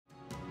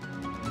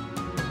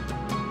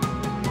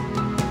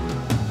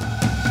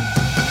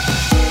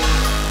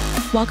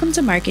Welcome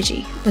to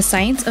Markegy, the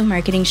science of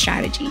marketing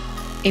strategy,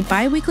 a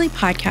bi-weekly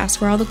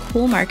podcast where all the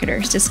cool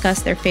marketers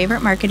discuss their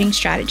favorite marketing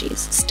strategies,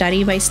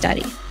 study by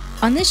study.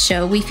 On this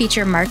show, we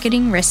feature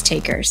marketing risk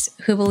takers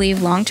who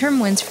believe long-term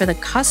wins for the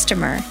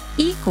customer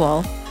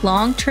equal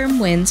long-term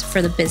wins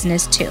for the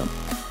business too.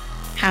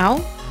 How?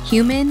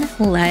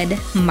 Human-led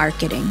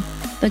marketing,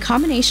 the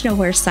combination of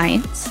where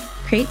science,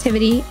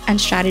 creativity, and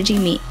strategy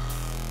meet,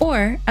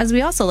 or as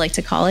we also like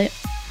to call it,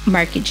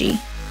 Markegy.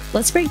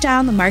 Let's break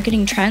down the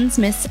marketing trends,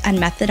 myths, and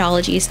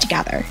methodologies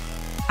together.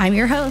 I'm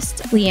your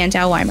host, Leanne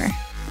Dowweimer.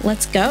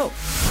 Let's go.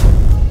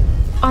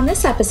 On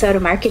this episode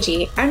of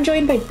Markegy, I'm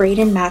joined by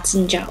Braeden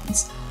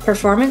Matson-Jones,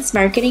 Performance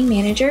Marketing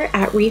Manager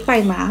at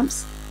Refine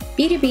Labs,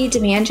 B2B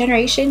demand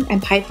generation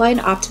and pipeline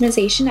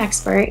optimization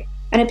expert,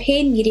 and a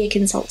paid media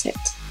consultant.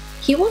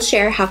 He will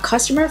share how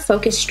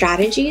customer-focused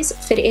strategies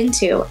fit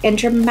into and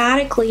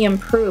dramatically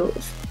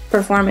improve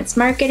performance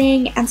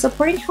marketing and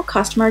supporting how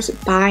customers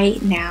buy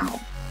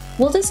now.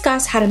 We'll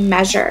discuss how to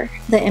measure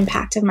the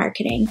impact of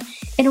marketing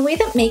in a way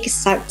that makes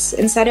sense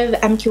instead of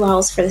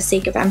MQLs for the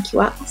sake of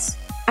MQLs.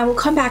 I will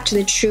come back to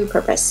the true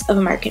purpose of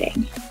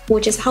marketing,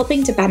 which is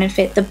helping to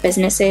benefit the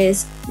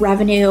business's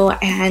revenue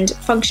and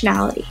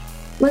functionality.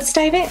 Let's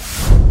dive in.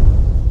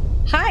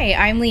 Hi,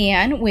 I'm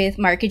Leanne with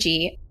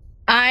Markegy.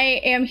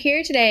 I am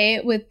here today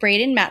with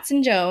Braeden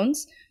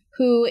Matson-Jones,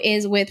 who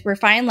is with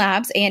Refine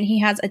Labs, and he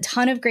has a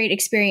ton of great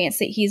experience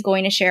that he's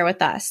going to share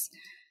with us.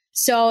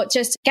 So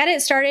just get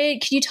it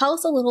started. Can you tell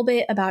us a little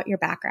bit about your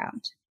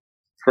background?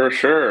 For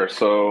sure.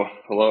 So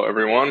hello,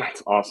 everyone.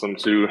 It's awesome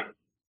to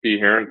be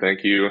here. And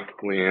thank you,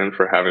 Leanne,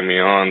 for having me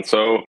on.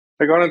 So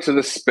I got into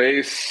this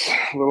space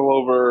a little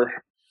over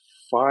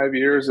 5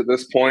 years at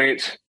this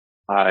point.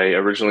 I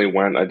originally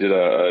I did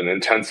an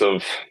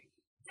intensive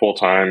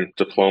full-time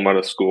diploma out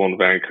of school in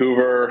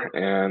Vancouver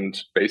and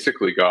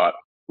basically got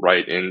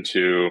right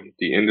into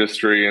the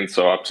industry. And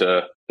so up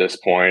to this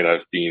point,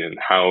 I've been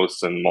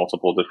in-house in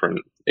multiple different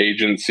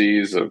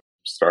agencies. I've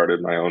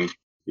started my own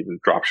even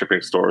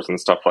dropshipping stores and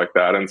stuff like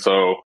that. And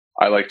so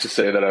I like to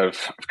say that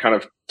I've kind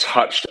of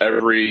touched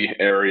every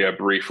area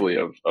briefly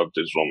of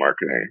digital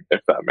marketing,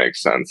 if that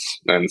makes sense.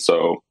 And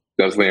so,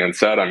 as Leanne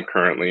said, I'm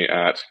currently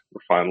at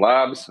Refine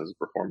Labs as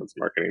a performance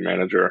marketing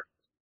manager.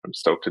 I'm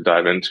stoked to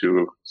dive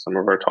into some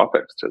of our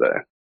topics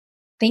today.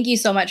 Thank you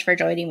so much for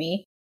joining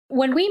me.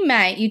 When we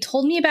met, you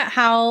told me about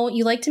how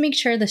you like to make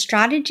sure the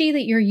strategy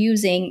that you're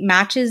using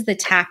matches the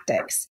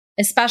tactics,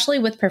 especially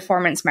with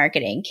performance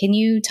marketing. Can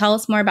you tell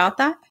us more about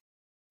that?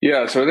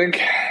 Yeah, so I think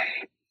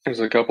there's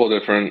a couple of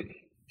different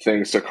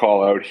things to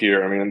call out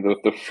here. I mean,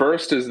 the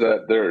first is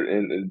that there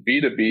in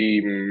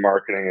B2B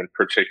marketing in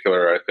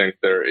particular, I think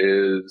there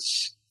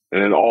is,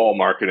 and in all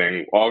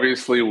marketing,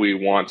 obviously we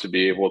want to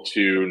be able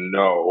to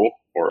know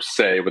or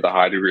say with a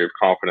high degree of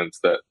confidence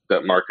that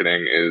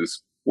marketing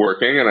is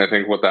working. And I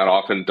think what that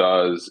often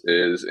does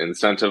is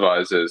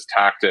incentivizes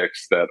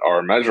tactics that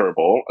are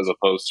measurable as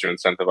opposed to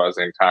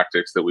incentivizing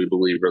tactics that we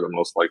believe are the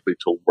most likely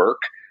to work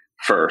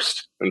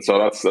first. And so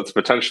that's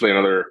potentially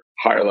another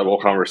higher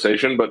level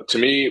conversation. But to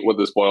me, what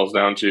this boils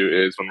down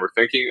to is when we're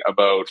thinking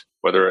about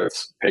whether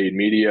it's paid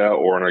media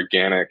or an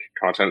organic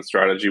content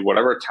strategy,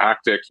 whatever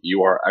tactic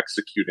you are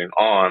executing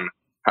on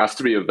has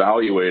to be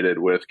evaluated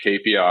with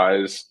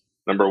KPIs.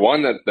 Number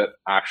one, that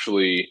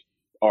actually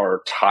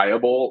are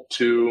tieable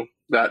to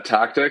that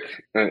tactic.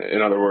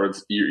 In other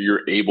words,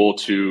 you're able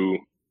to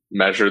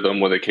measure them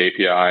with a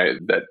KPI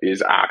that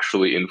is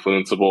actually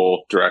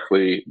influenceable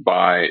directly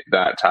by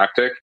that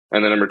tactic.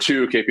 And then number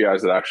two,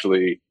 KPIs that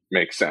actually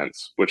make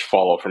sense, which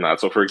follow from that.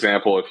 So for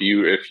example, if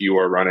you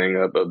are running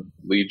a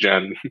lead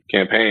gen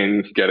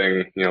campaign,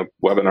 getting,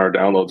 webinar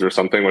downloads or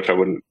something, which I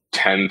wouldn't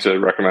tend to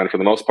recommend for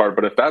the most part,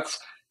 but if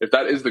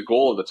that is the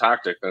goal of the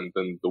tactic, then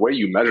the way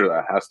you measure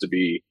that has to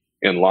be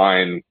in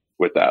line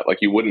with that. Like,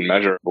 you wouldn't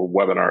measure a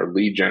webinar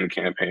lead gen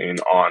campaign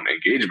on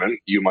engagement.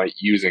 You might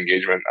use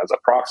engagement as a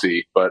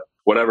proxy, but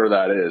whatever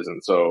that is.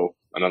 And so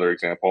another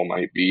example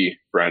might be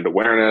brand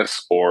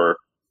awareness, or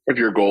if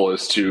your goal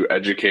is to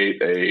educate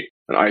an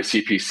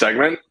ICP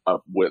segment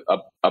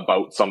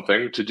about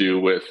something to do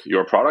with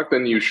your product,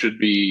 then you should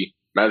be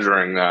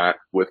measuring that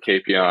with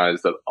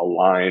KPIs that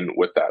align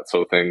with that.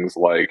 So things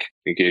like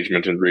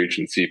engagement and reach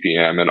and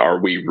CPM, and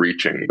are we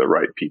reaching the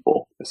right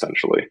people,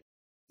 essentially?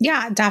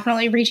 Yeah,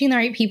 definitely. Reaching the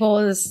right people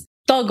is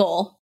the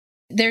goal.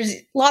 There's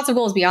lots of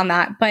goals beyond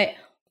that. But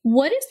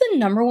what is the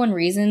number one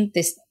reason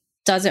this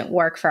doesn't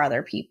work for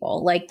other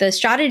people? Like, the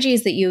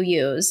strategies that you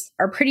use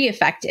are pretty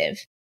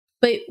effective.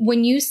 But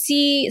when you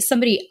see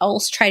somebody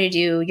else try to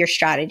do your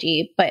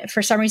strategy, but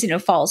for some reason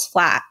it falls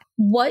flat,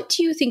 what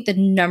do you think the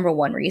number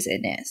one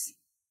reason is?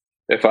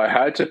 If I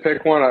had to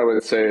pick one, I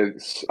would say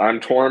I'm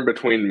torn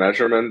between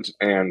measurement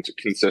and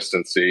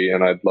consistency,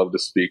 and I'd love to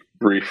speak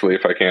briefly,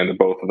 if I can, to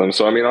both of them.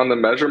 So, I mean, on the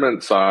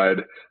measurement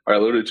side, I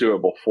alluded to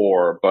it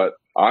before, but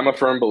I'm a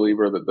firm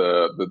believer that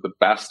the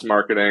best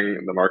marketing,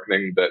 the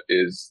marketing that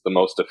is the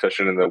most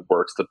efficient and that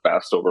works the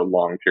best over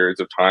long periods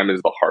of time,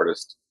 is the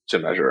hardest to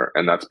measure.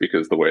 And that's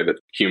because the way that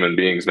human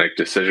beings make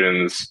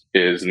decisions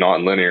is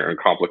non-linear and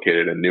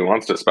complicated and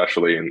nuanced,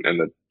 especially in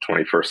the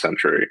 21st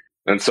century.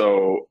 And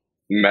so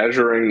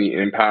measuring the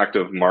impact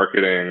of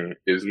marketing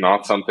is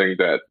not something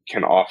that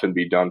can often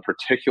be done,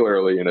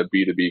 particularly in a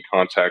B2B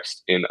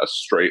context, in a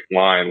straight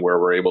line where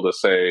we're able to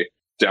say,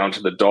 down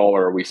to the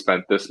dollar, we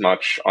spent this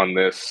much on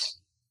this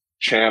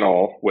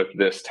channel with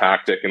this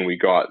tactic and we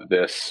got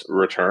this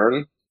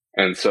return.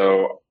 And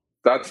so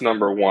that's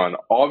number one.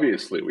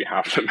 Obviously, we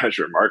have to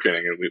measure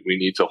marketing, and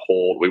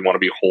we want to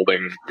be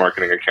holding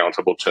marketing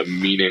accountable to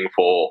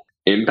meaningful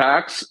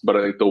impacts. But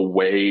I think the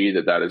way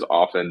that is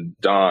often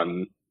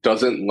done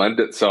doesn't lend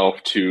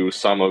itself to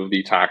some of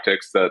the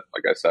tactics that,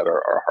 like I said,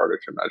 are harder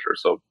to measure.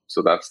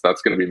 So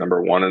that's going to be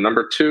number one. And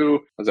number two,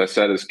 as I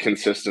said, is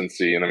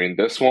consistency. And I mean,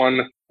 this one,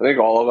 I think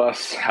all of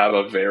us have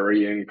a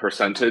varying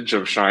percentage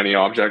of shiny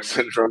object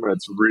syndrome, and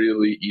it's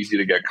really easy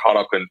to get caught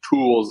up in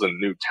tools and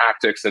new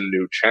tactics and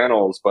new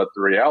channels. But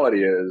the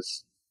reality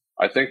is,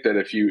 I think that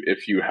if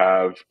you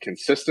have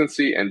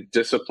consistency and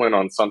discipline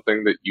on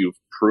something that you've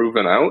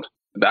proven out,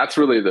 that's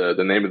really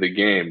the name of the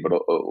game. But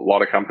a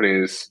lot of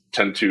companies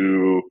tend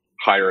to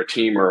hire a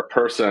team or a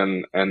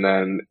person and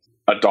then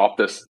adopt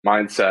this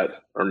mindset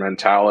or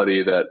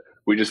mentality that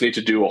we just need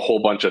to do a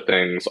whole bunch of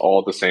things all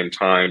at the same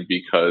time,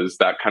 because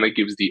that kind of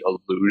gives the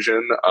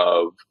illusion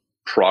of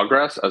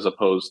progress as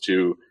opposed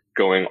to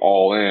going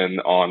all in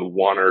on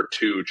one or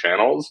two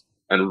channels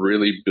and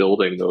really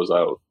building those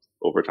out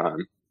over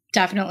time.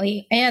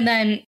 Definitely. And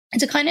then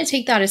to kind of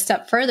take that a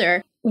step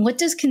further, what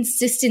does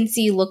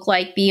consistency look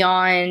like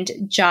beyond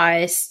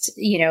just,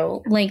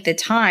 length of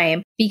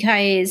time?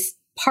 Because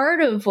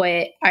part of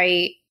what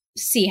I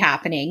see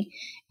happening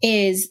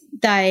is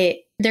that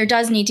there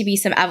does need to be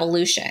some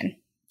evolution.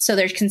 So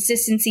there's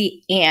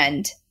consistency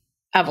and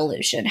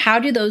evolution. How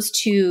do those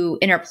two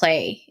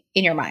interplay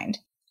in your mind?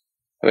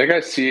 I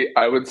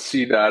would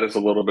see that as a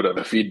little bit of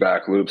a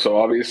feedback loop. So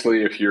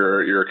obviously, if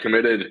you're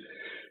committed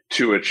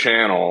to a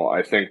channel,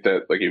 I think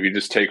that, like, if you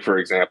just take, for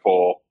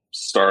example,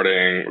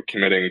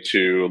 committing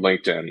to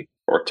LinkedIn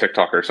or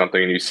TikTok or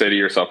something, and you say to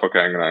yourself, okay,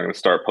 I'm going to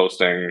start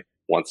posting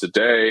once a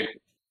day,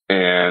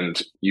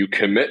 and you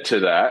commit to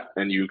that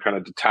and you kind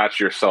of detach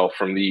yourself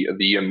from the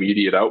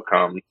immediate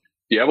outcome,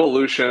 the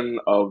evolution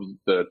of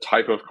the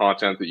type of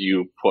content that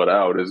you put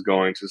out is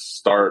going to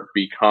start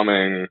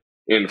becoming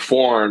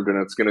informed,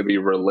 and it's going to be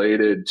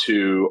related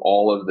to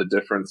all of the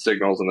different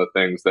signals and the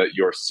things that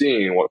you're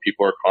seeing, what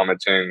people are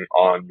commenting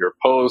on your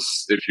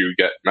posts, if you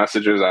get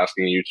messages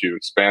asking you to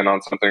expand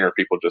on something, or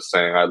people just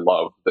saying, I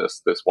love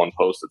this one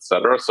post,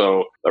 etc.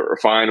 So at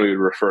Refine, we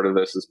would refer to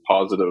this as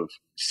positive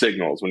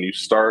signals. When you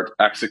start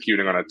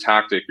executing on a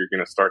tactic, you're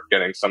going to start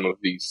getting some of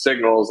these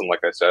signals. And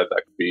like I said,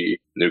 that could be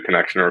new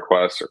connection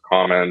requests or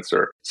comments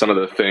or some of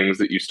the things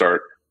that you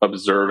start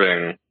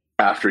observing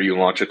after you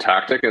launch a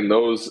tactic. And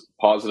those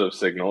positive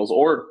signals,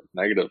 or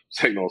negative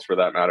signals for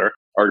that matter,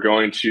 are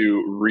going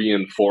to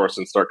reinforce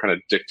and start kind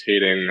of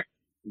dictating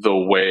the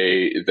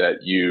way that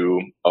you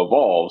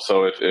evolve.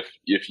 So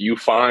if you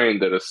find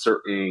that a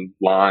certain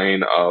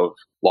line of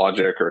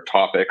logic or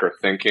topic or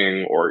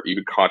thinking or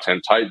even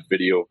content type,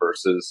 video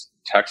versus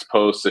text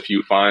posts, if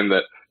you find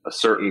that a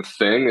certain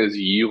thing is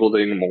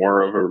yielding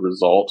more of a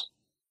result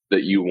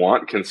that you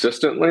want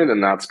consistently, then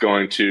that's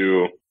going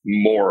to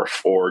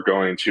morph or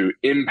going to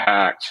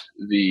impact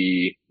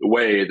the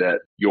way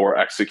that your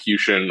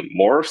execution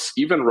morphs,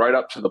 even right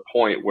up to the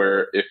point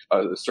where if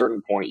at a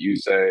certain point you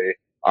say,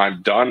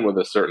 I'm done with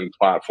a certain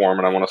platform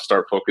and I want to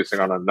start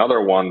focusing on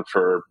another one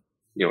for,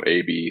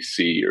 A, B,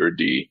 C, or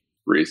D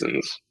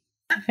reasons.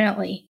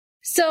 Definitely.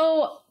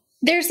 So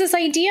there's this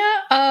idea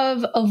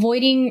of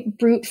avoiding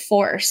brute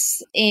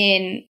force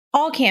in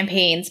all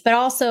campaigns, but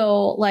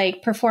also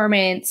like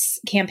performance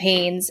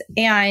campaigns.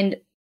 And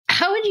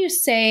how would you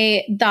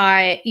say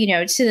that,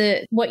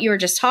 to what you were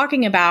just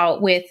talking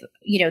about with,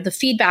 the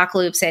feedback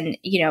loops and,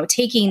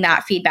 taking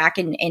that feedback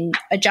and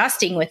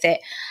adjusting with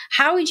it,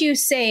 how would you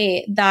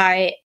say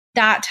that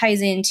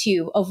ties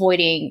into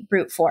avoiding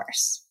brute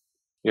force?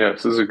 Yeah,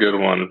 this is a good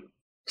one.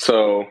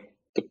 So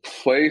the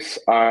place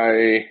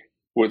I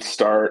would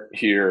start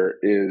here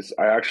is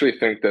I actually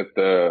think that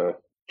the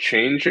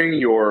changing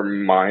your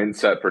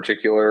mindset,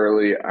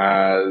 particularly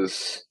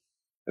as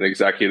an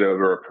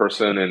executive or a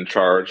person in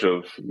charge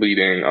of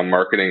leading a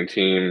marketing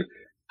team,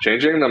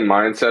 changing the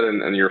mindset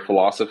and your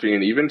philosophy,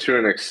 and even to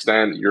an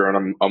extent your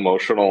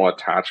emotional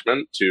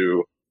attachment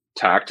to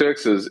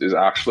tactics is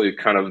actually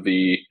kind of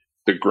the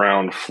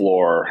ground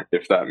floor,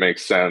 if that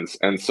makes sense.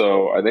 And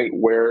so I think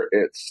where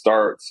it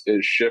starts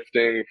is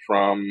shifting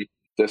from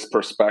this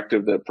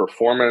perspective that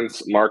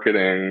performance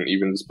marketing,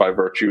 even just by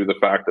virtue of the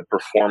fact that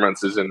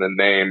performance is in the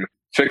name,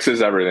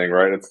 fixes everything,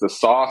 right? It's the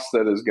sauce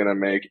that is going to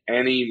make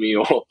any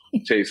meal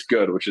taste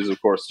good, which is,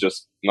 of course,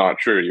 just not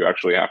true. You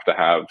actually have to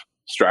have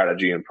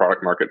strategy and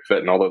product market fit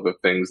and all of the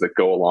things that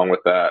go along with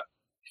that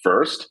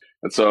first.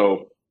 And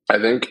so I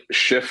think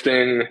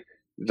shifting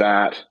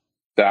that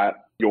that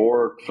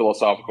your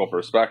philosophical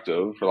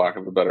perspective, for lack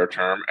of a better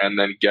term, and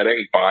then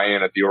getting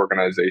buy-in at the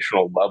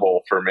organizational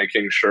level for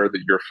making sure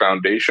that your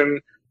foundation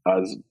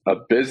as a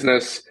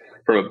business,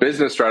 from a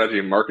business strategy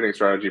and marketing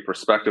strategy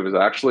perspective, is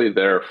actually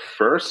there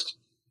first.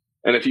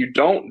 And if you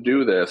don't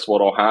do this,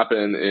 what will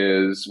happen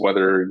is,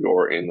 whether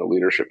you're in the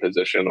leadership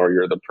position or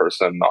you're the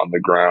person on the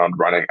ground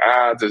running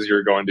ads, is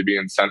you're going to be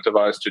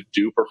incentivized to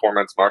do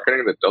performance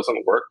marketing that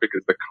doesn't work,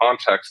 because the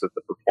context that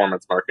the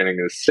performance marketing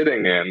is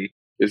sitting in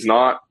is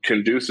not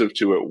conducive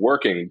to it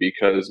working,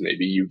 because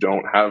maybe you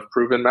don't have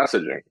proven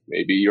messaging.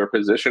 Maybe your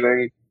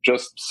positioning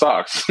just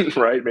sucks,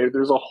 right? Maybe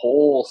there's a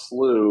whole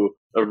slew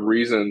of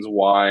reasons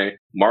why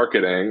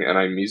marketing, and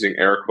I'm using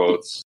air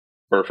quotes,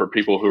 or for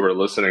people who are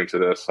listening to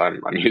this,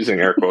 I'm using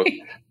air quotes.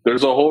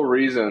 There's a whole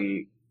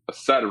reason, a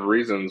set of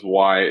reasons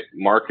why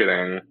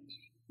marketing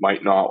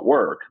might not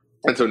work.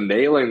 And so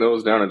nailing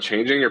those down and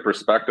changing your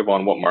perspective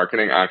on what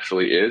marketing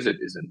actually is, it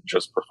isn't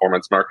just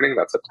performance marketing,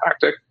 that's a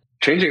tactic.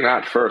 Changing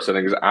that first, I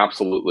think, is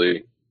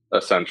absolutely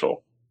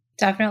essential.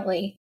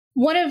 Definitely.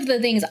 One of the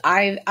things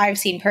I've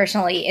seen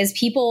personally is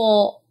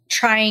people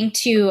trying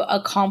to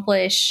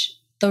accomplish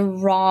the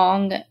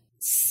wrong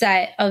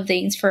set of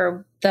things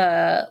for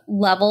the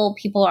level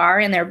people are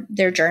in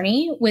their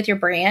journey with your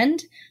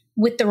brand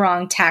with the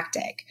wrong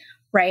tactic,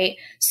 right?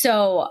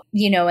 So,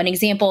 an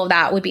example of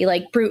that would be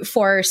like brute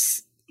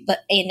force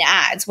in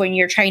ads, when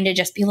you're trying to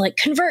just be like,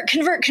 convert.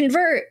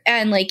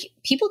 And like,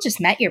 people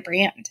just met your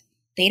brand.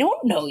 They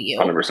don't know you.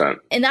 100%.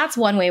 And that's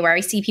one way where I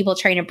see people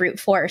trying to brute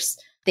force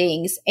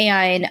things.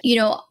 And,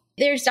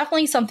 there's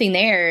definitely something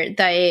there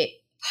that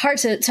hard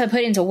to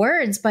put into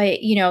words, but,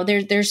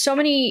 there's so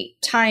many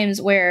times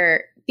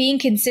where being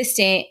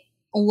consistent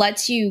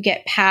lets you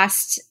get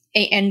past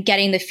and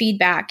getting the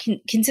feedback,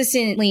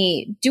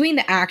 consistently doing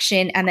the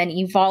action and then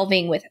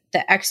evolving with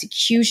the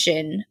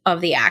execution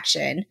of the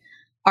action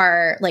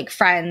are like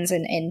friends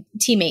and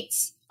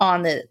teammates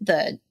on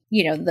the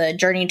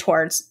journey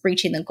towards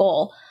reaching the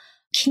goal.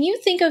 Can you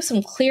think of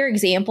some clear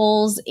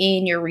examples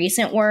in your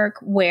recent work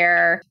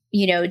where,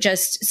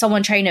 just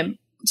someone trying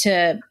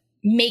to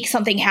make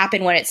something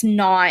happen when it's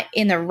not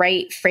in the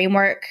right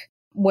framework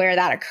where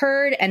that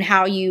occurred, and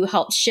how you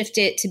helped shift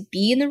it to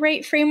be in the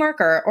right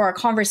framework, or a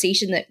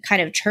conversation that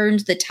kind of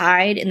turns the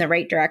tide in the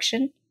right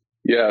direction?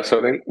 Yeah, so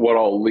I think what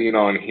I'll lean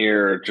on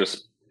here,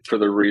 just for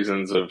the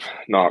reasons of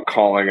not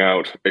calling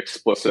out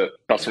explicit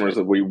customers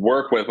that we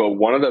work with, but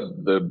one of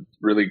the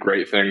really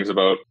great things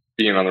about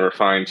being on the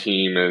Refine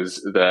team is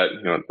that,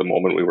 at the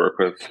moment we work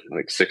with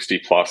like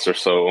 60 plus or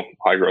so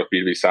high growth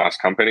B2B SaaS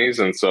companies.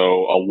 And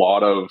so a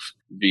lot of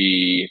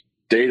the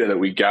data that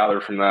we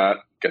gather from that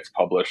gets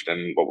published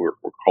in what we're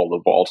called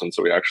the vault. And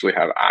so we actually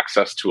have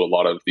access to a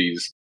lot of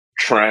these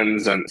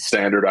trends and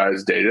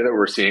standardized data that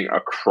we're seeing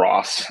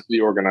across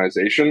the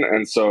organization.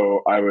 And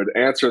so I would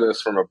answer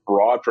this from a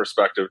broad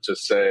perspective to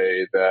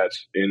say that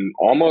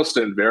almost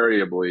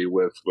invariably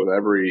with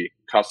every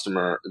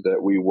customer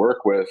that we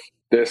work with,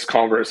 this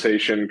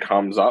conversation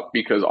comes up,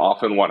 because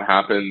often what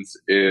happens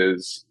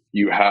is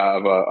you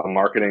have a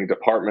marketing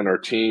department or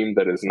team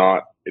that is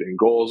not hitting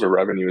goals, or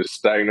revenue is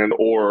stagnant,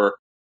 or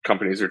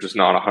companies are just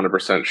not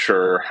 100%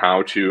 sure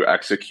how to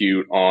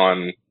execute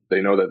on.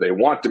 They know that they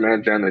want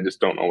demand gen, they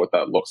just don't know what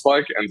that looks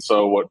like. And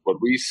so what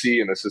we see,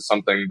 and this is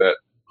something that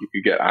you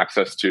could get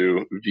access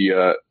to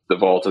via the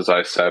vault, as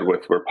I said,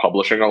 we're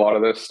publishing a lot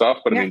of this stuff.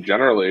 But I mean,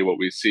 generally what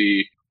we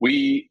see,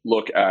 we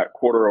look at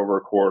quarter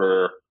over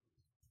quarter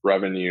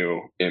revenue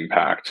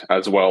impact,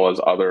 as well as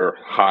other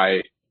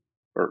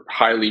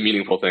highly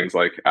meaningful things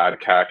like ad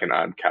CAC and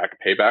ad CAC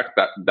payback.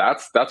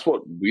 That's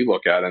what we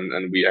look at, and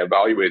we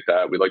evaluate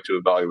that. We like to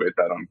evaluate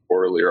that on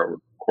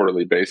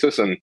quarterly basis.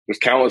 And there's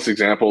countless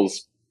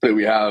examples that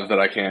we have that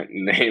I can't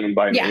name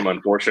by name,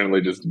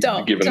 unfortunately, just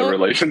given the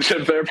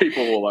relationship there.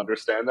 People will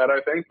understand that, I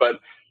think. But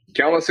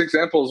countless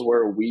examples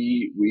where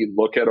we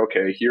look at,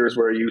 okay, here's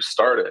where you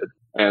started.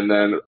 And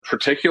then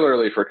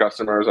particularly for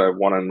customers, I have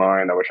one in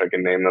mind, I wish I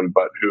could name them,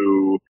 but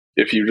who,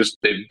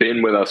 they've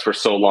been with us for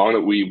so long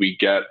that we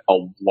get a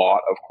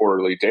lot of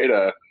quarterly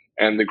data,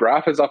 and the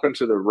graph is up and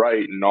to the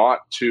right, not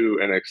to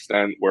an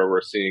extent where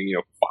we're seeing,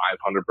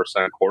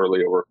 500%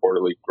 quarterly over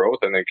quarterly growth.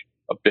 I think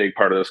a big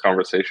part of this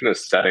conversation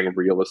is setting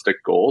realistic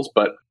goals,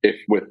 but if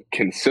with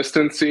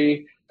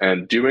consistency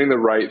and doing the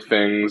right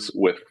things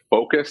with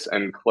focus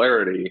and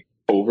clarity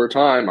over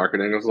time,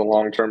 marketing is a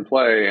long-term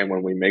play. And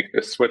when we make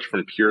this switch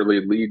from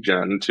purely lead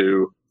gen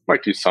to,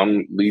 might do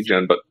some lead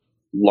gen, but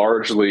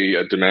largely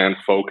a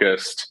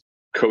demand-focused,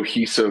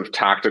 cohesive,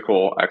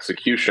 tactical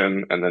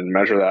execution, and then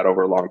measure that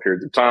over long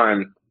periods of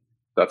time,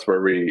 that's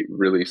where we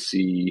really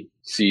see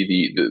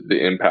the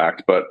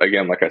impact. But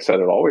again, like I said,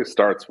 it always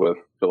starts with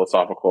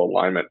philosophical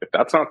alignment. If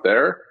that's not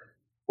there,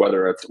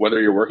 whether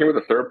you're working with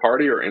a third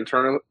party or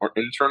internally,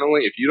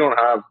 if you don't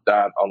have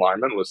that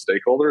alignment with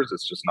stakeholders,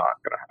 it's just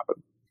not going to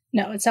happen.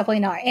 No, it's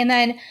definitely not. And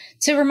then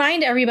to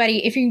remind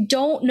everybody, if you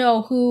don't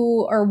know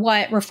who or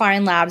what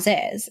Refine Labs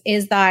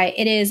is that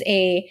it is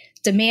a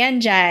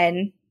demand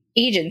gen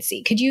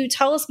agency. Could you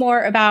tell us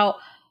more about,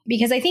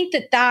 because I think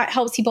that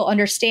helps people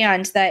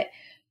understand that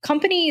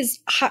companies,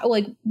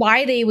 like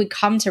why they would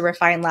come to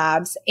Refine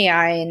Labs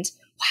and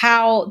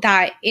how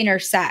that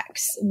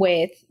intersects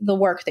with the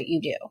work that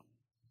you do.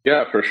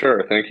 Yeah, for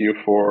sure. Thank you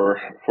for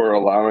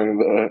allowing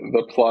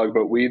the plug.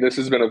 But this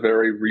has been a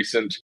very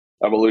recent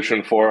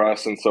evolution for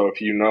us. And so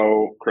if you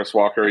know Chris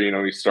Walker,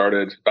 he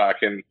started back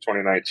in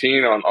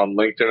 2019 on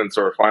LinkedIn. And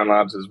so Refine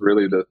Labs is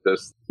really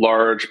this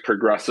large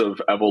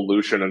progressive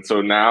evolution. And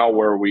so now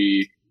where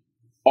we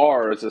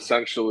are is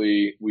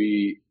essentially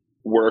we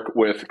work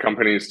with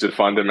companies to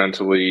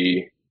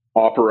fundamentally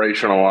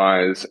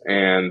operationalize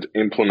and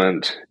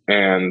implement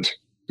and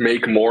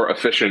make more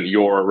efficient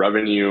your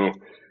revenue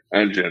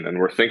engine. And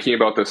we're thinking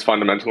about this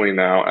fundamentally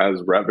now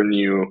as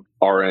revenue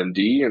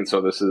R&D. And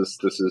so this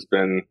has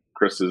been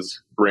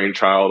Chris's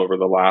brainchild over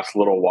the last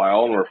little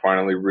while. And we're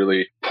finally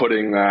really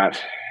putting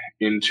that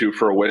into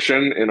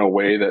fruition in a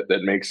way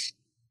that makes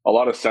a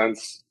lot of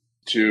sense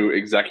to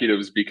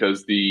executives,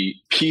 because the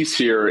piece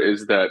here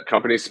is that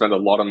companies spend a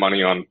lot of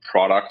money on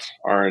product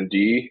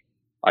R&D,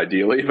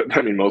 ideally, but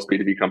I mean, most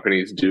B2B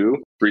companies do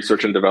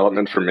research and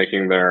development for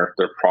making their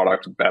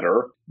product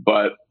better,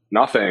 but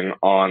nothing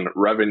on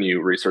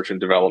revenue research and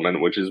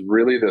development, which is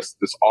really this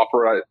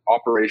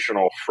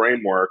operational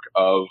framework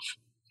of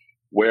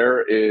what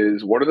are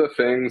the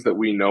things that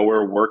we know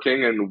are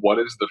working, and what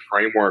is the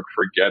framework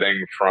for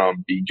getting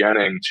from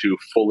beginning to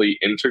fully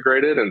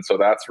integrated. And so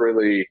that's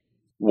really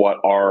what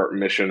our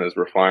mission as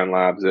Refine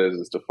Labs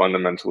is to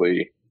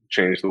fundamentally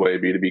change the way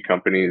B2B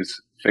companies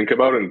think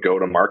about and go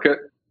to market.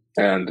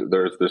 And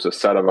there's a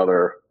set of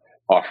other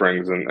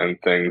offerings and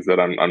things that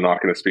I'm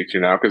not going to speak to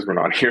now, because we're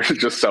not here to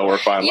just sell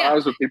Refine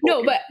Labs, but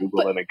people can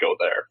Google it and go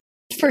there.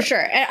 For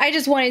sure. And I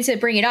just wanted to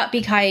bring it up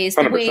because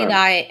the 100%.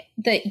 Way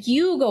that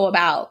you go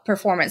about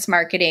performance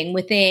marketing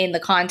within the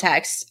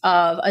context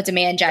of a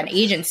demand gen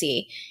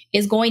agency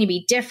is going to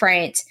be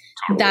different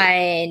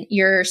than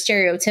your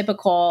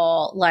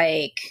stereotypical,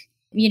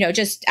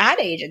 just ad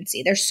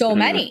agency. There's so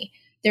many.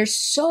 There's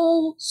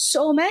so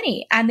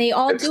many, and they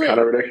all do it. It's kind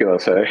of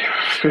ridiculous, hey?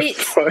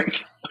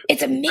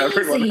 It's amazing.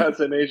 Everyone has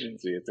an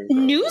agency. It's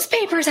incredible.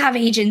 Newspapers have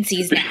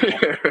agencies now,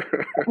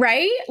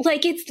 right?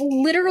 Like, it's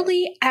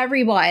literally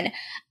everyone.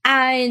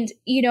 And,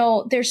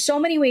 there's so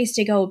many ways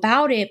to go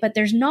about it, but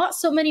there's not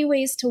so many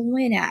ways to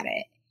win at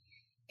it.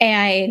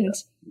 And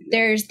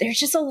there's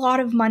just a lot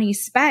of money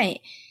spent.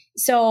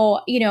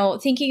 So,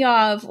 thinking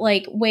of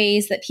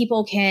ways that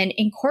people can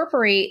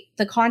incorporate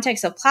the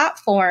context of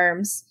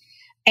platforms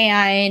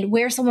and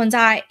where someone's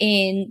at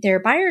in their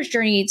buyer's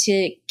journey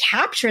to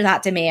capture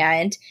that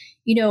demand,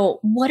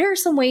 what are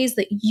some ways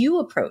that you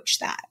approach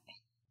that?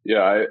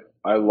 Yeah,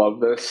 I love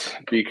this,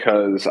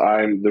 because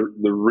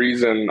the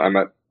reason I'm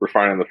at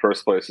Refine in the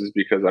first place is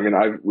because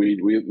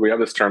we have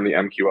this term, the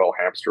MQL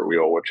hamster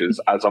wheel, which is,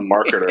 as a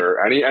marketer,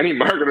 any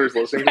marketers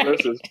listening to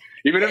this, is,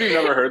 even if you've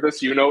never heard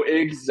this, you know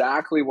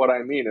exactly what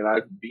I mean. And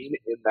I've been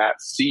in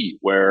that seat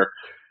where,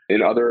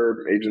 in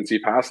other agency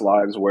past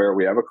lives, where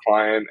we have a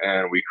client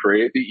and we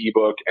create the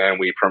ebook and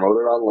we promote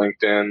it on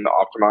LinkedIn,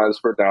 optimize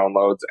for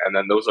downloads, and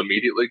then those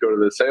immediately go to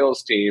the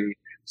sales team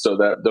so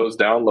that those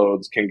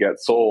downloads can get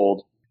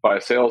sold by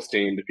a sales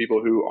team to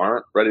people who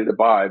aren't ready to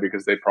buy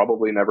because they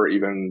probably never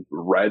even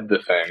read the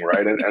thing,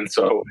 right? And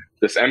so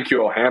this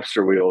MQL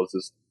hamster wheel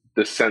is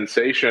this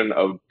sensation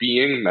of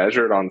being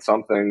measured on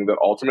something that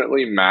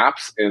ultimately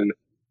maps in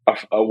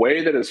a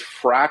way that is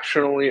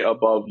fractionally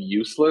above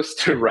useless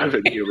to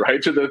revenue,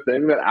 right? To the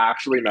thing that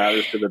actually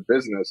matters to the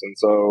business. And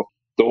so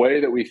the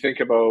way that we think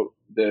about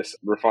this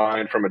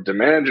Refine from a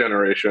demand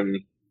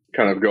generation,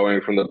 kind of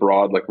going from the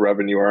broad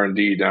revenue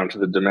R&D down to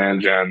the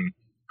demand gen,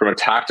 from a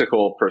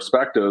tactical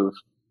perspective,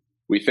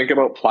 we think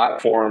about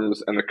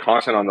platforms and the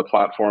content on the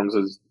platforms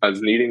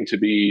as needing to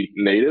be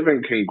native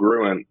and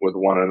congruent with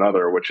one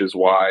another, which is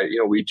why,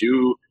 we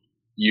do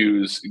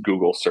use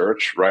Google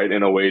search, right,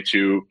 in a way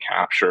to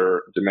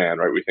capture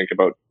demand, right? We think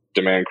about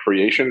demand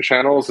creation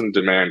channels and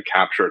demand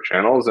capture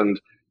channels, and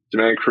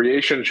demand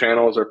creation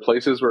channels are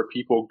places where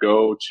people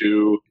go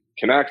to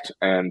connect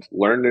and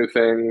learn new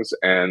things,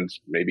 and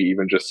maybe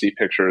even just see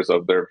pictures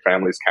of their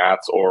family's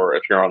cats, or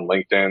if you're on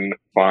LinkedIn,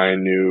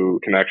 find new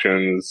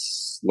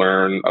connections,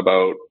 learn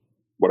about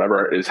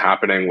whatever is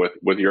happening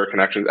with your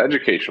connections,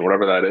 education,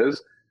 whatever that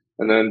is.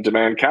 And then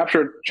demand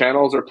capture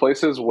channels are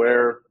places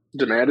where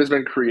demand has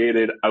been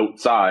created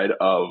outside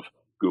of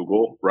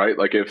Google, right?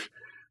 Like, if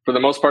for the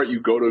most part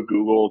you go to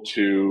Google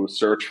to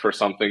search for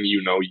something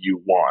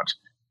you want,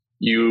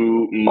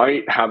 you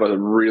might have a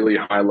really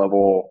high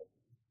level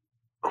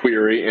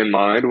query in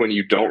mind when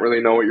you don't really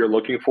know what you're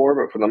looking for.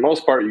 But for the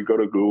most part, you go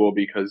to Google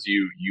because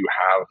you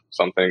have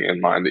something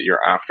in mind that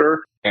you're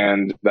after,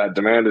 and that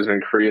demand has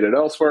been created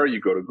elsewhere. You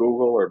go to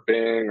Google or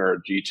Bing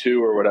or G2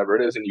 or whatever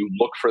it is, and you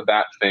look for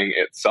that thing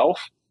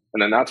itself.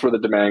 And then that's where the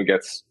demand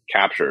gets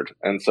captured.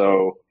 And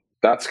so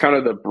that's kind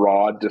of the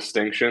broad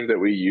distinction that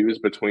we use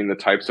between the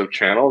types of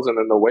channels. And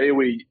then the way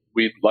we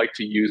like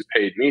to use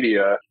paid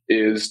media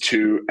is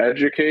to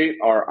educate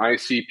our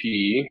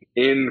ICP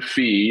in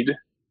feed.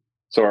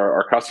 So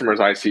our customers'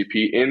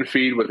 ICP in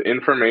feed with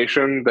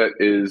information that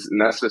is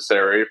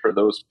necessary for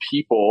those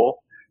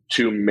people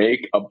to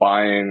make a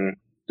buying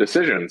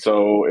decision.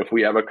 So if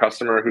we have a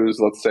customer who's,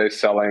 let's say,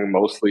 selling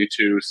mostly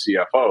to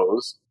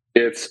CFOs,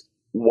 it's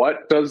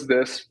what does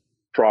this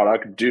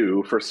product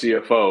do for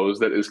CFOs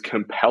that is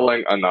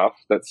compelling enough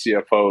that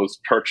CFOs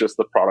purchase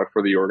the product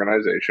for the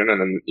organization,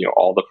 and then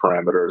all the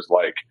parameters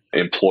like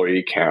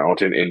employee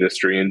count and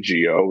industry and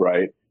geo,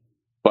 right?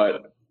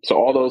 But so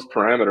all those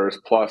parameters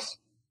plus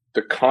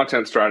the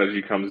content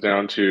strategy comes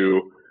down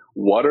to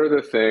what are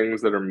the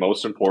things that are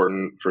most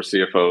important for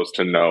CFOs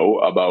to know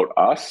about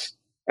us.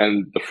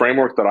 And the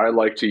framework that I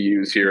like to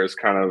use here is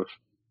kind of,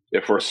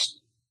 if we're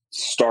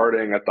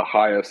starting at the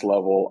highest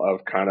level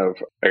of kind of,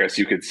 I guess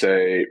you could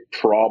say,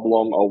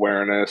 problem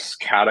awareness,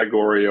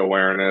 category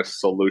awareness,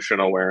 solution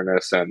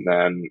awareness, and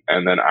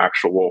then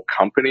actual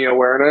company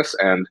awareness.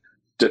 And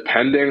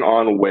depending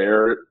on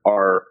where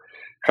our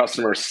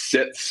customer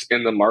sits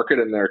in the market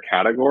in their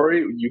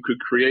category, you could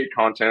create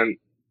content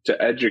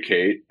to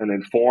educate and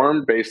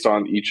inform based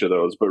on each of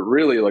those. But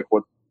really, like,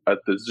 what at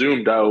the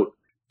zoomed out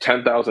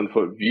 10,000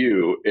 foot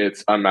view,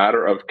 it's a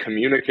matter of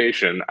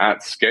communication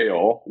at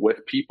scale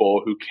with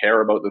people who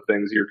care about the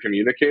things you're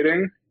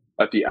communicating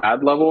at the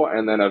ad level,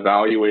 and then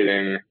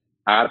evaluating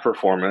ad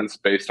performance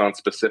based on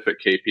specific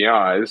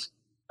KPIs,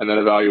 and then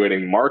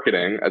evaluating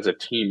marketing as a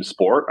team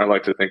sport. I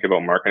like to think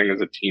about marketing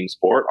as a team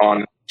sport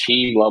on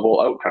team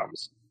level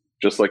outcomes.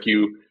 Just like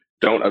you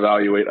don't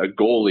evaluate a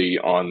goalie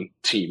on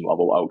team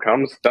level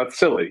outcomes. That's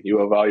silly.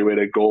 You evaluate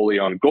a goalie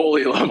on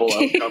goalie level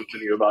outcomes,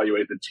 and you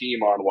evaluate the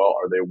team on, well,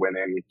 are they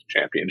winning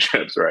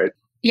championships, right?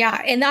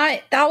 Yeah. And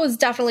that was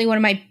definitely one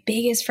of my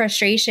biggest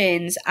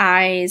frustrations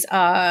as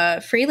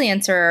a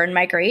freelancer and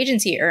micro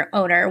agency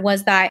owner,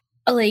 was that,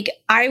 like,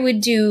 I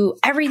would do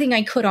everything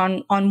I could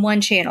on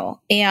one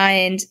channel,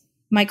 and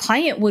my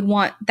client would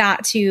want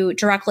that to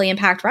directly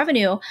impact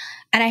revenue.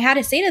 And I had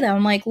to say to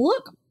them, like,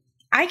 look,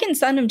 I can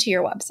send them to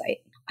your website.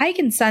 I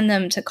can send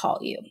them to call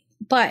you.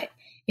 But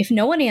if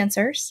no one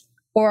answers,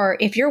 or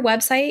if your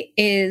website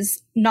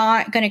is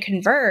not going to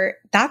convert,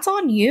 that's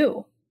on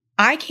you.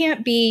 I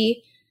can't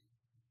be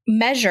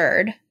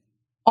measured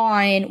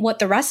on what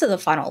the rest of the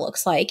funnel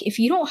looks like if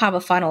you don't have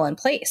a funnel in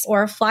place,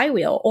 or a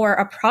flywheel, or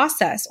a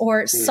process,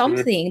 or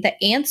something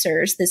that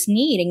answers this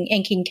need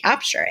and can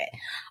capture it.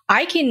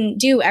 I can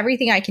do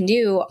everything I can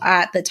do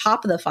at the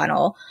top of the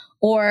funnel,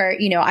 or,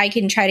 I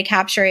can try to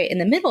capture it in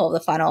the middle of the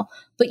funnel,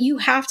 but you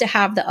have to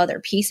have the other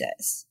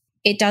pieces.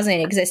 It doesn't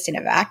exist in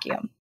a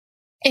vacuum.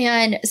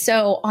 And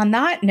so on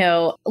that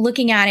note,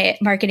 looking at it,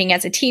 marketing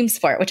as a team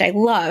sport, which I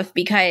love,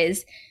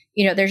 because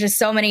there's just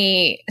so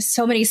many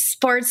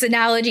sports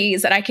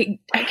analogies that I could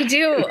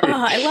do.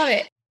 Oh, I love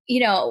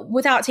it.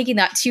 Without taking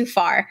that too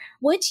far,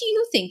 what do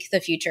you think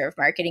the future of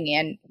marketing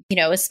in,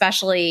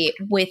 especially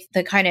with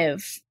the kind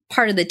of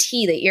part of the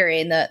T that you're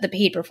in, the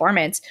paid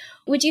performance,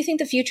 what do you think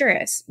the future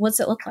is? What's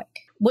it look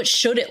like? What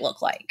should it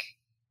look like?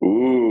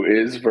 Ooh,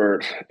 is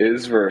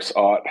versus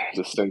ought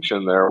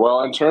distinction there.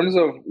 Well, in terms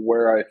of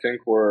where I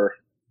think we're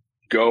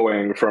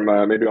going from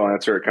maybe I'll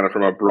answer it kind of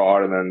from a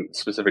broad and then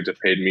specific to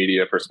paid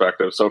media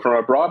perspective. So from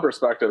a broad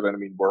perspective, and I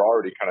mean, we're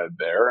already kind of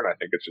there, and I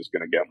think it's just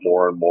going to get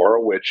more and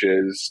more, which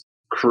is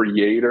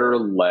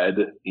creator-led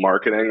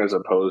marketing, as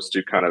opposed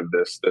to kind of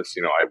this,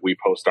 we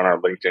post on our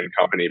LinkedIn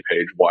company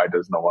page, why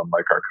does no one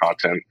like our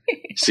content?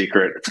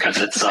 Secret, it's because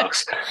it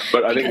sucks.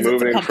 But I think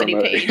moving from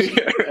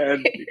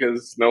and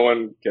because no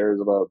one cares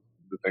about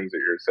the things that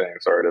you're saying,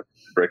 sorry to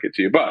break it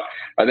to you, but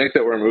I think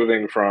that we're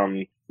moving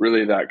from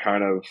really that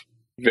kind of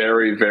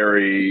very,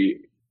 very,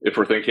 if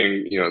we're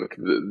thinking,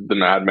 the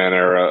Mad Men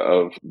era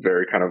of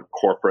very kind of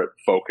corporate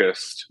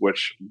focused,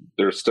 which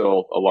there's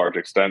still a large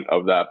extent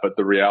of that. But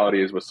the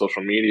reality is with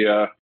social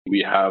media, we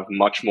have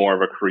much more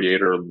of a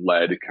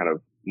creator-led kind of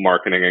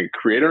marketing and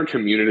creator and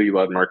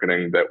community-led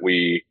marketing that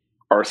we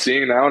are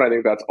seeing now. And I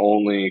think that's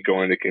only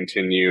going to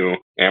continue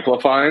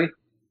amplifying.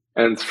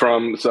 And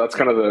so that's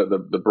kind of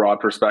the broad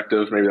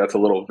perspective. Maybe that's a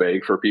little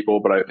vague for people,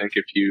 but I think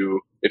if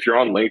you're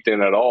on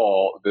LinkedIn at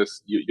all,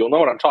 you'll know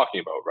what I'm talking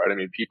about, right? I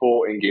mean,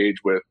 people engage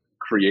with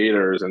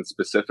creators and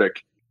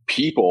specific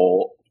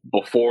people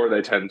before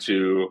they tend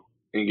to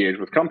engage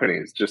with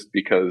companies, just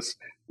because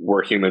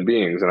we're human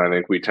beings. And I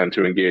think we tend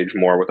to engage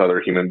more with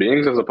other human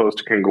beings as opposed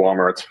to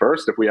conglomerates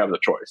first, if we have the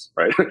choice,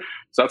 right?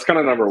 So that's kind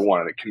of number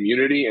one. The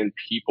community and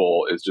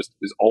people is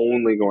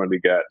only going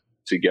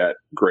to get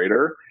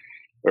greater,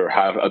 or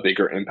have a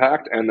bigger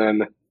impact. And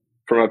then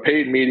from a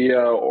paid media,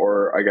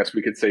 or I guess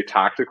we could say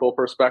tactical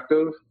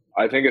perspective,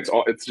 I think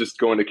it's just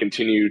going to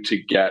continue to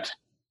get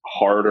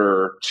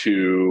harder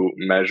to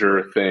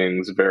measure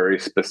things very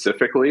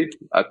specifically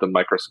at the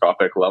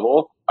microscopic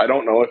level. I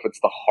don't know if it's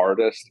the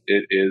hardest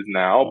it is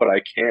now, but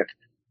I can't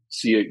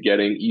see it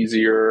getting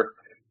easier,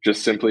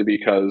 just simply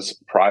because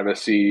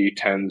privacy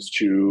tends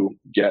to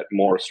get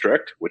more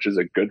strict, which is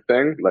a good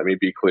thing. Let me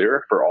be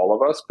clear for all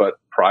of us, but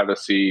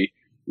privacy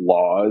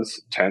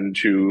laws tend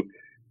to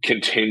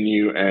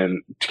continue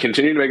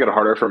to make it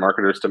harder for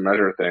marketers to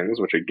measure things,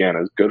 which again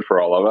is good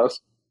for all of us.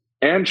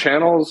 And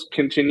channels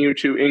continue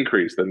to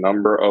increase. The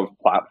number of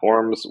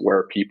platforms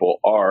where people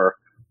are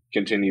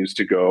continues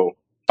to go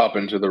up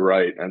and to the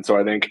right. And so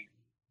I think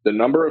the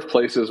number of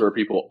places where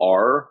people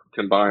are,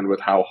 combined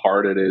with how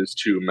hard it is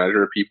to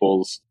measure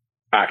people's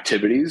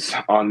activities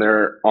on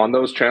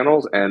those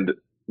channels and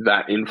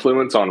that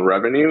influence on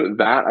revenue,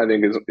 that I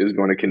think is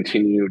going to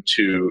continue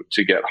to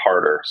get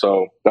harder.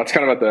 So that's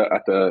kind of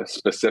at the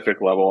specific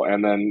level.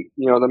 And then,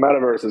 the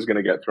metaverse is going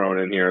to get thrown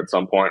in here at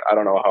some point. I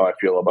don't know how I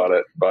feel about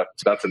it, but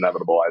that's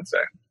inevitable, I'd say.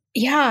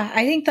 Yeah,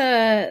 I think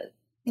the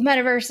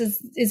metaverse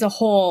is a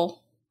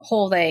whole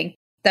thing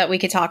that we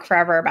could talk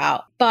forever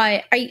about.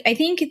 But I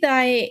think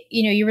that,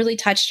 you really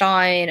touched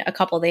on a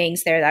couple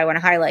things there that I want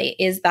to highlight,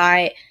 is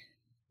that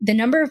the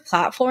number of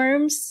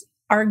platforms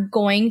are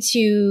going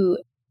to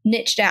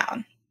niche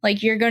down.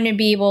 Like, you're going to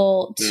be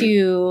able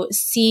to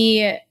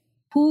see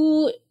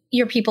who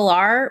your people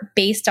are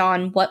based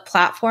on what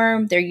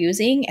platform they're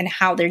using and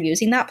how they're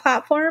using that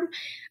platform.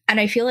 And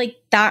I feel like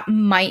that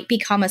might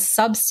become a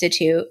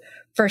substitute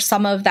for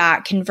some of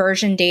that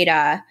conversion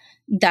data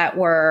that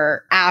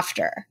we're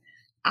after.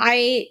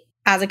 I,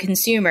 as a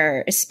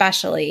consumer,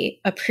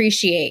 especially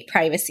appreciate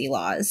privacy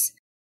laws.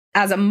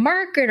 As a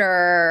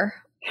marketer,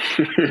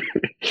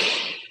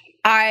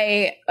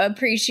 I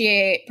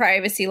appreciate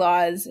privacy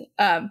laws,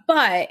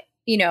 but,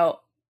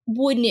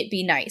 wouldn't it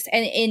be nice?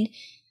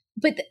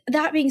 But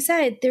that being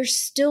said, there's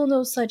still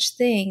no such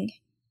thing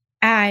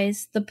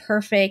as the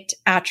perfect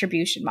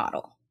attribution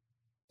model.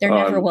 There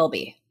never will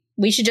be.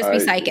 We should just be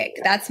psychic.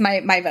 That's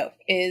my vote,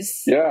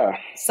 is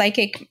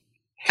psychic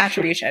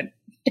attribution.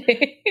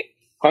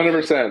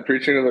 100%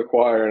 preaching to the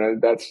choir. And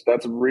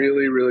that's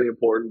really, really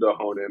important to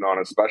hone in on,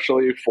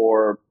 especially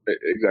for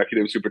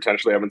executives who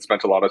potentially haven't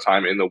spent a lot of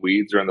time in the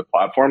weeds or in the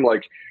platform.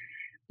 Like,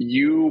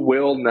 you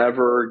will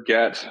never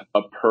get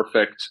a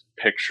perfect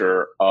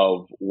picture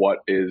of what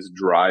is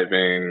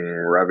driving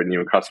revenue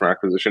and customer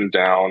acquisition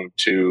down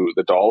to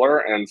the dollar.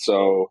 And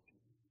so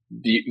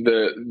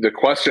the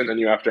question that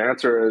you have to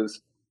answer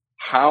is,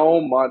 how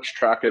much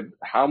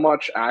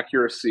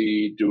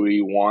accuracy do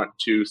we want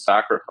to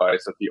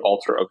sacrifice at the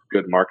altar of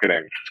good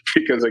marketing?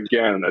 Because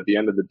again, at the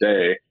end of the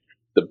day,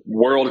 the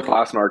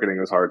world-class marketing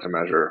is hard to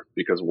measure,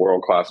 because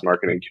world-class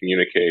marketing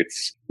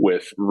communicates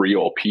with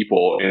real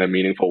people in a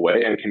meaningful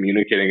way, and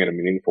communicating in a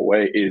meaningful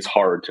way is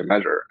hard to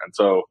measure. And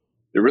so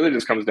it really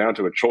just comes down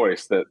to a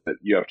choice that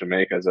you have to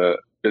make as a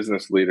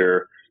business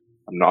leader.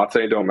 I'm not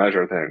saying don't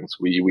measure things.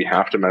 We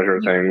have to measure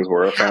things.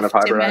 We're a fan of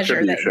hyper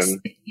attribution.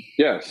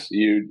 Yes,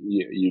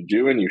 you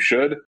do, and you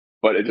should.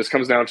 But it just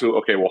comes down to,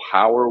 okay, well,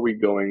 how are we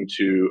going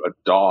to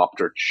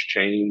adopt or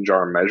change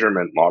our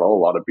measurement model? A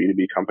lot of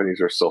B2B companies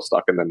are still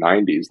stuck in the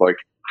 90s. Like,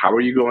 how are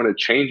you going to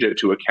change it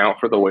to account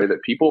for the way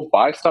that people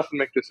buy stuff and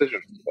make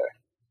decisions today?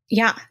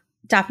 Yeah,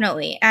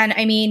 definitely. And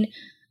I mean,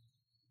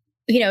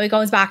 it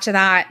goes back to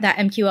that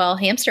MQL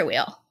hamster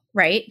wheel,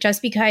 right?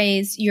 Just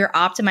because you're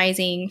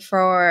optimizing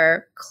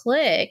for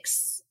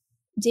clicks,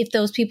 if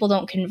those people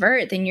don't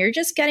convert, then you're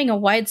just getting a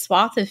wide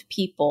swath of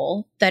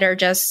people that are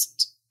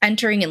just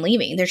entering and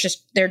leaving.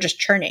 They're just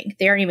churning.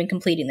 They aren't even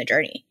completing the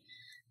journey.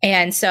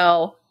 And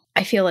so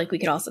I feel like we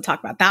could also talk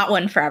about that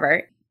one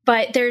forever.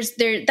 But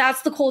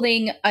that's the cool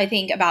thing, I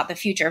think, about the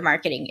future of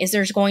marketing, is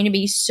there's going to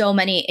be so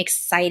many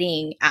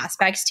exciting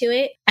aspects to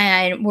it.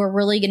 And we're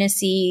really going to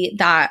see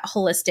that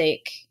holistic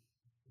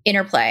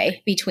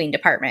interplay between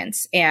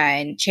departments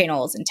and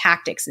channels and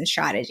tactics and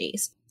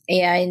strategies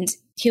and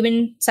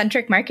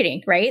human-centric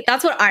marketing, right?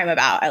 That's what I'm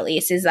about, at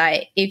least, is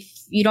that if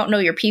you don't know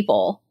your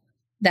people,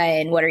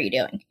 then what are you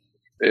doing?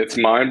 It's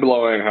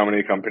mind-blowing how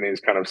many companies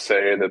kind of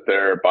say that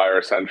they're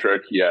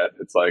buyer-centric, yet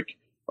it's like,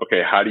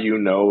 okay, how do you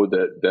know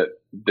that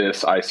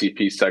this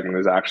ICP segment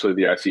is actually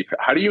the ICP?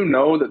 How do you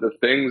know that the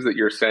things that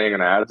you're saying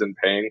in ads and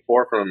paying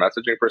for from a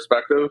messaging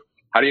perspective,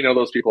 how do you know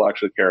those people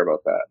actually care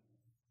about that?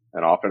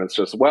 And often it's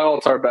just, well,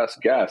 it's our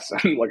best guess.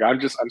 Like,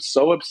 I'm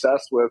so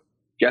obsessed with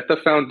get the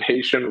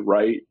foundation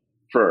right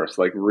first,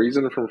 like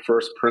reason from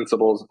first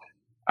principles.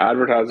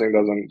 Advertising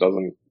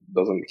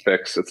doesn't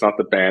fix. It's not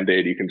the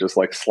Band-Aid you can just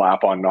like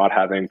slap on not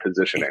having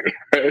positioning.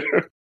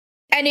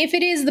 And if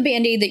it is the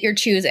Band-Aid that you're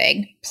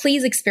choosing,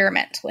 please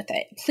experiment with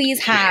it.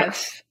 Please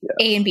have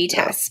A and B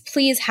tests.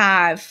 Please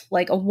have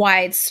like a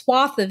wide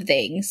swath of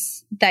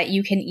things that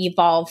you can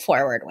evolve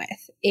forward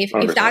with.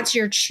 If that's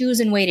your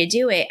chosen way to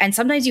do it, and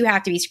sometimes you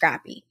have to be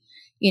scrappy.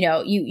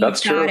 You've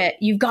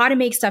got to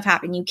make stuff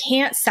happen. You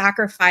can't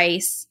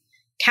sacrifice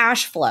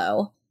cash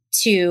flow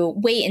to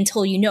wait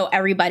until you know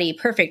everybody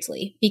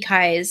perfectly,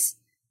 because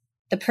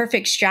the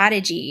perfect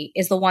strategy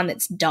is the one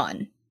that's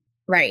done,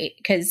 right?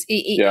 Because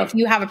if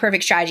you have a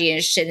perfect strategy and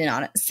it's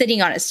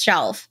sitting on a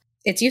shelf,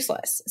 it's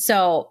useless.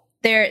 So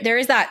there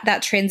is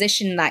that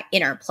transition, that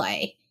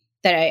interplay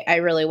that I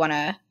really want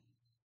to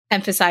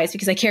emphasize,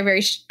 because I care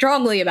very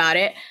strongly about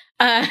it.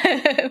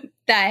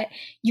 That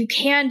you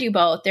can do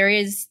both. There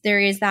is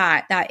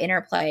that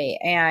interplay,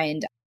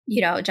 and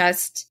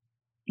just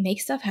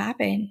make stuff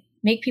happen,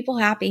 make people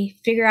happy,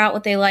 figure out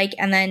what they like,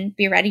 and then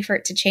be ready for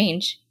it to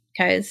change,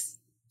 because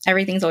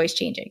everything's always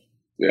changing.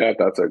 Yeah,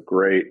 that's a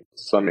great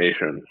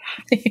summation.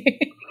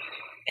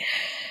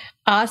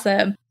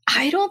 Awesome.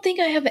 I don't think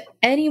I have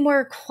any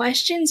more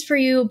questions for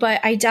you,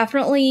 but I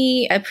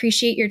definitely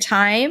appreciate your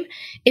time.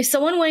 If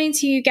someone wanted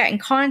to get in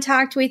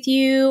contact with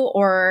you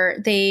or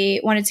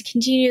they wanted to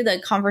continue the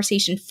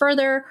conversation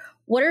further,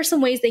 what are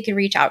some ways they could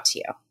reach out to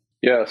you?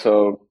 Yeah,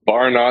 so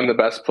bar none, the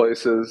best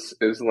places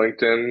is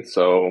LinkedIn.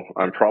 So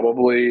I'm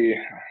probably,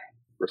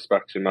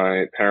 respect to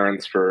my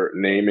parents for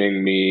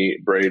naming me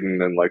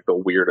Braeden in like the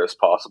weirdest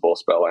possible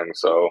spelling.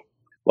 So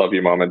love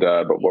you, mom and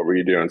dad, but what were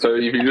you doing? So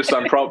if you just,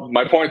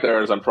 my point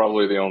there is I'm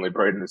probably the only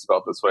Braeden who's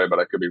spelled this way, but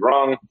I could be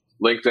wrong.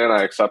 LinkedIn,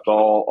 I accept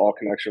all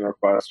connection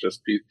requests.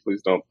 Just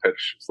please don't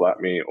pitch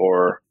slap me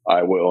or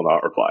I will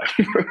not reply.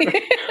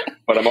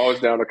 But I'm always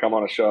down to come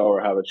on a show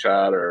or have a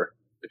chat, or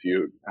if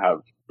you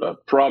have a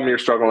problem you're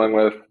struggling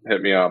with,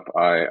 hit me up.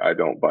 I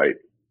don't bite,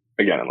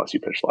 again, unless you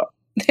pitch slap.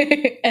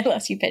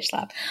 Unless you pitch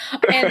slap.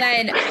 And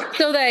then,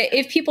 so that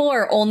if people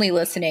are only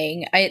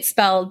listening, it's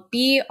spelled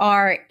Braeden.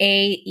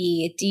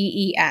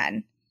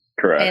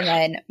 Correct. And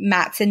then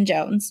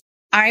Matson-Jones.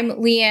 I'm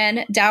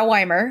Leanne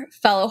Dowweimer,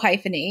 fellow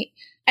hyphenate.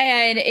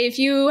 And if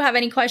you have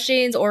any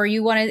questions or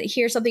you want to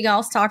hear something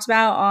else talked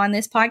about on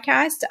this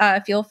podcast,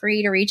 feel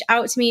free to reach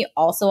out to me,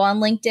 also on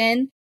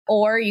LinkedIn.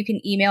 Or you can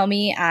email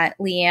me at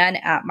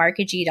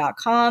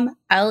leanne@markigy.com,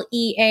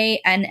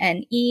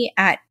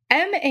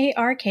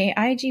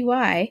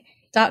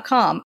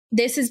 leanne@markigy.com.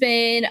 This has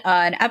been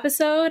an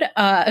episode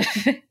of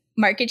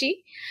Markigy,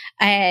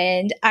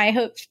 and I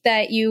hope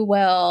that you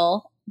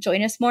will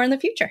join us more in the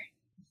future.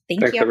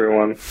 Thanks,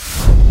 everyone.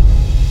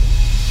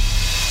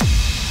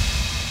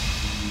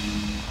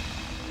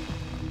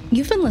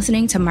 You've been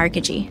listening to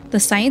Markigy, the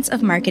science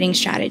of marketing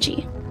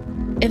strategy.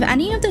 If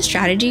any of the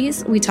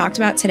strategies we talked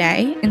about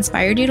today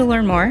inspired you to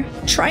learn more,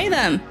 try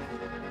them.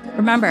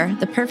 Remember,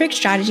 the perfect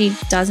strategy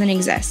doesn't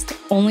exist,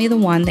 only the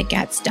one that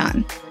gets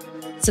done.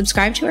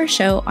 Subscribe to our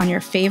show on your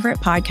favorite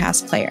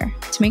podcast player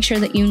to make sure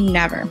that you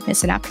never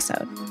miss an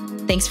episode.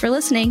 Thanks for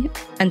listening.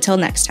 Until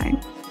next time.